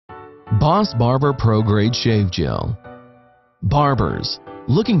Boss Barber Prograde Shave Gel. Barbers,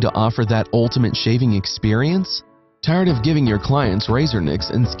 looking to offer that ultimate shaving experience? Tired of giving your clients razor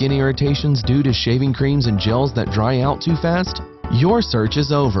nicks and skin irritations due to shaving creams and gels that dry out too fast? Your search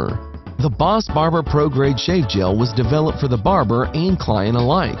is over. The Boss Barber Prograde Shave Gel was developed for the barber and client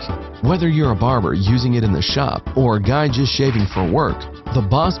alike. Whether you're a barber using it in the shop or a guy just shaving for work, the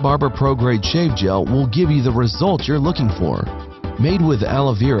Boss Barber Prograde Shave Gel will give you the results you're looking for. Made with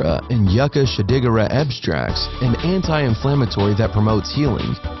aloe vera and yucca shadigara extracts, an anti-inflammatory that promotes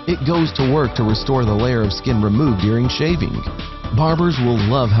healing, it goes to work to restore the layer of skin removed during shaving. Barbers will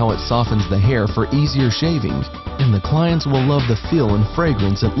love how it softens the hair for easier shaving, and the clients will love the feel and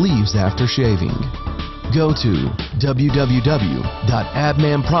fragrance it leaves after shaving. Go to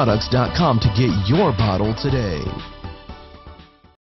www.abmanproducts.com to get your bottle today.